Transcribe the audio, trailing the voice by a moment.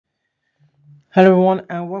Hello, everyone,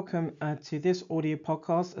 and welcome to this audio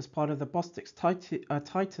podcast as part of the Bostix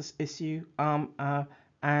Titus issue.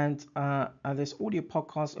 This audio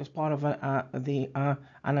podcast is part of the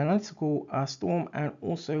Analytical Storm, and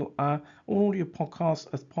also audio podcast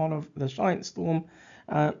as part of the Giant Storm.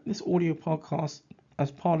 This audio podcast as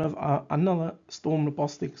part of another Storm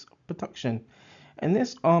Robotics production. And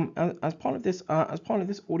this as part of this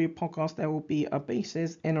audio podcast, there will be a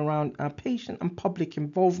basis in around patient and public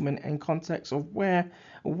involvement and context of where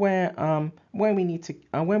we need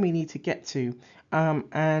to get to, um,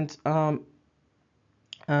 and um,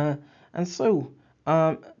 uh, and so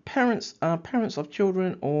parents of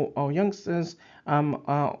children or youngsters,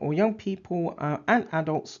 or young people, and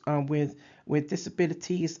adults with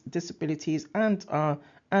disabilities and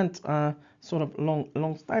sort of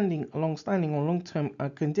long-standing or long-term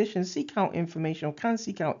conditions seek out information or can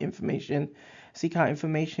seek out information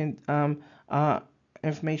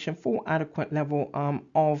for adequate level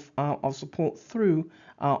of support through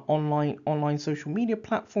online social media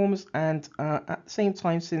platforms, and at the same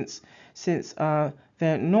time, since they're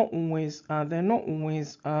not always they are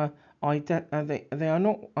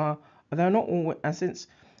not they're not always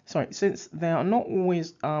since they are not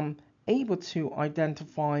always able to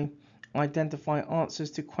identify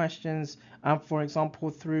answers to questions, for example,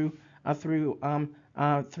 through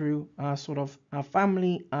sort of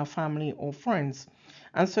family or friends.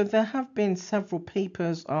 And so there have been several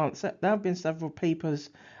papers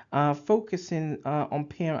focusing on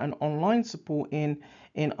peer and online support in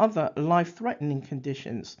other life-threatening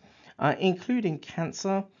conditions, including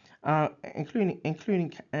cancer,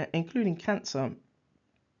 including cancer.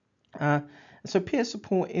 Uh, so peer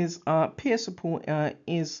support is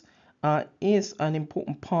an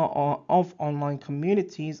important part of online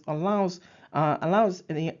communities. Allows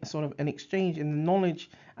the sort of an exchange in the knowledge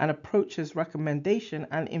and approaches recommendation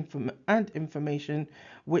and information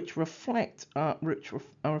which reflect the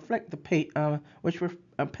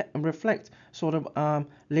reflect sort of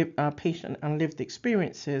patient and lived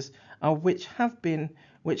experiences, which have been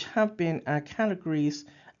categories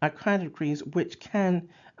which can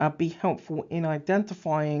be helpful in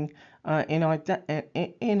identifying relevant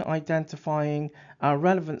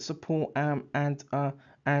support, and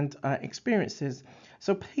experiences.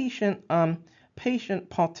 So patient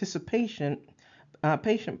participation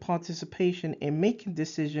in making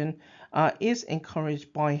decision is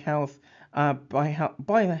encouraged by healthcare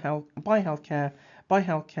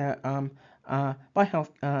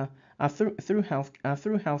through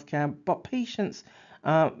healthcare, but patients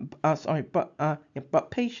sorry but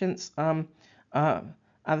patients uh,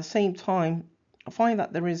 at the same time find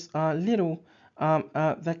that there is little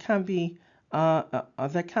there can be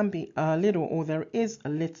little, or there is a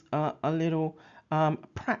little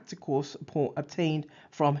practical support obtained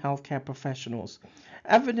from healthcare professionals.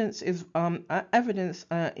 Evidence in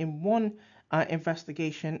one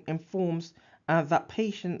investigation informs that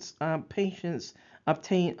patients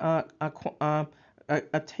obtain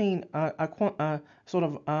sort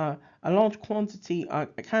of a large quantity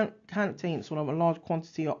can obtain sort of a large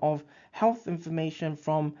quantity of health information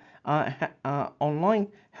from online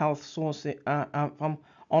health sources, from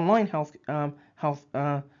online health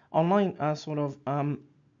online sort of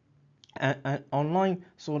online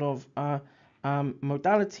sort of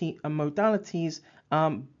modalities,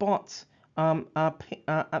 but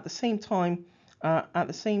at the same time at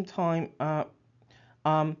the same time I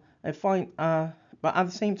find but at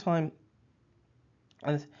the same time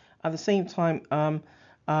at at the same time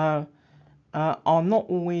uh, are not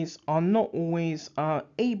always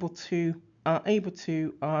able to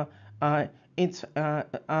inter,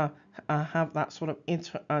 have that sort of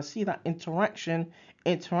see that interaction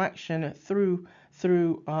through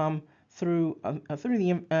the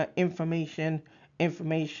information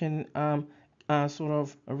sort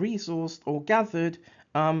of resourced or gathered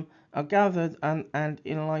and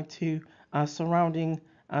in line to surrounding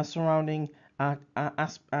as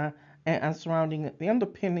and surrounding the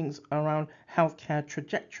underpinnings around healthcare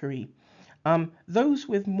trajectory. Those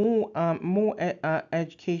with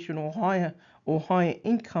education or higher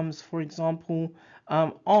incomes, for example,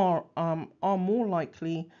 are more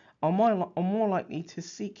likely are more likely to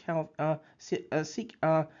seek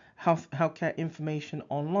healthcare information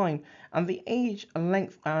online, and the age and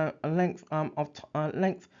length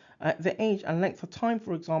of time,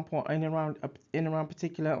 for example, in around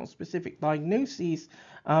particular or specific diagnoses,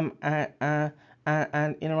 um, uh, uh,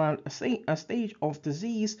 and in around a stage of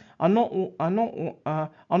disease are not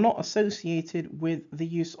associated with the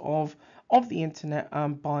use of the internet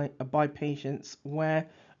by patients, where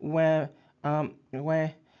um,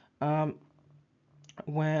 where um,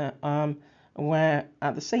 where where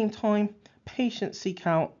at the same time patients seek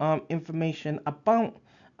out information about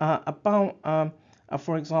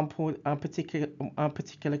for example,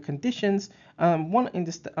 particular conditions. One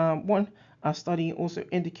study also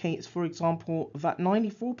indicates, for example, that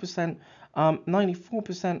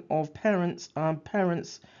 94% of parents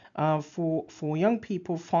for young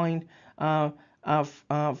people find the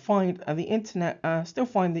internet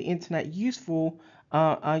find the internet useful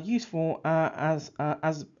useful as a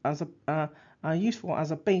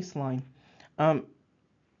baseline. Um,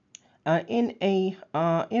 in a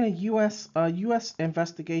US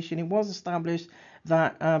investigation, it was established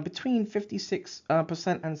that between 56% and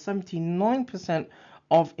 79%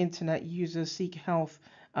 of internet users seek health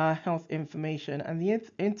information, and the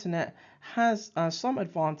internet has some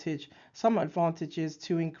advantages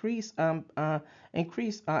to increase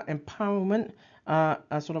empowerment,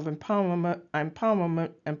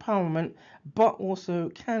 empowerment, but also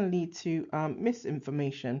can lead to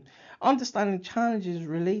misinformation. Understanding challenges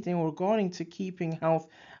relating to keeping health,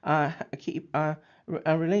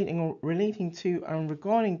 relating to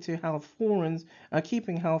regarding to health forums,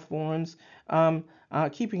 keeping health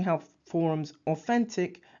forums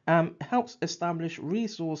authentic, helps establish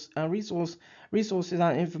resources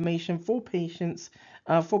and information for patients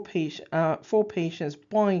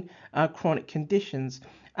by chronic conditions.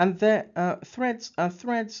 And their threads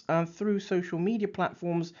through social media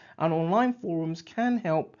platforms and online forums can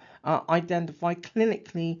help identify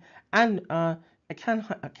clinically and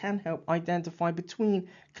can help identify between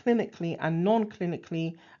clinically and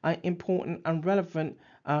non-clinically important and relevant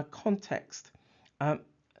context.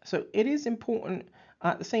 So it is important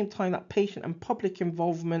at the same time that patient and public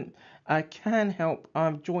involvement can help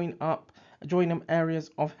join up areas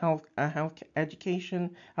of healthcare education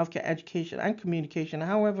and communication.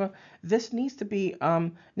 However, this needs to be there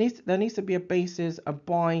needs to be a basis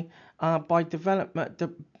by the development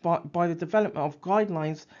of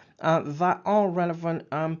guidelines that are relevant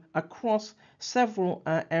across several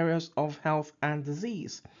areas of health and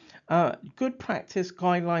disease. Good practice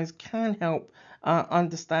guidelines can help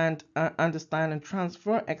understand and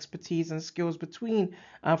transfer expertise and skills between,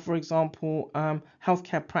 for example,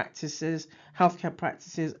 healthcare practices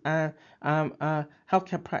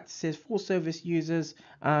for service users,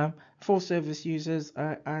 and for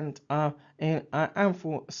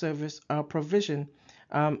service provision.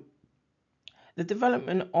 The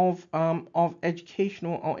development of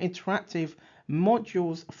educational or interactive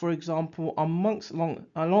modules, for example, amongst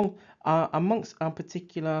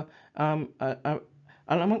particular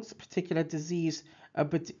disease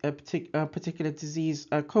particular disease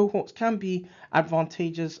cohorts can be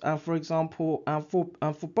advantageous, for example, for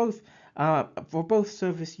both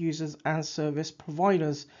service users and service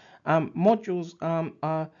providers. Modules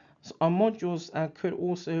could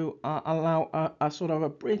also allow a sort of a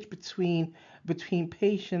bridge between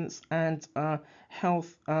patients and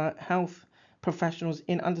health professionals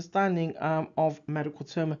in understanding of medical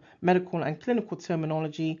and clinical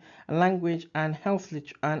terminology, language and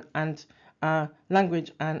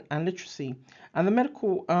language and literacy, and the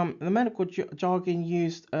medical jargon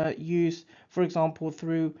used, for example,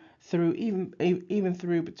 through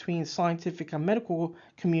between scientific and medical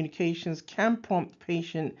communications, can prompt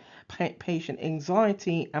patient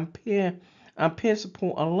anxiety, and peer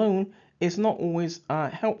support alone is not always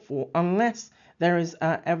helpful unless there is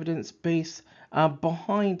evidence base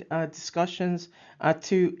behind discussions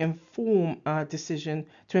to inform decision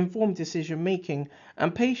making.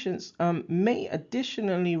 And patients may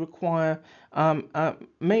additionally require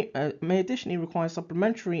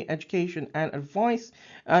supplementary education and advice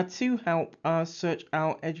to help search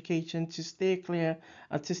out education to steer clear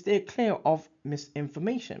of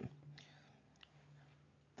misinformation.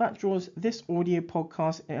 That draws this audio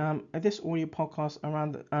podcast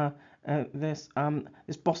around this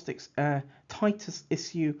Bostix Titus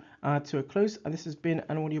issue to a close. This has been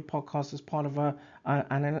an audio podcast as part of an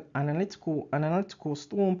analytical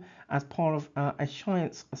storm, as part of a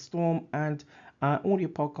science storm, and audio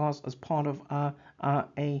podcast as part of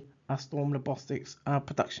a Storm Bostix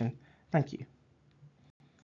production. Thank you.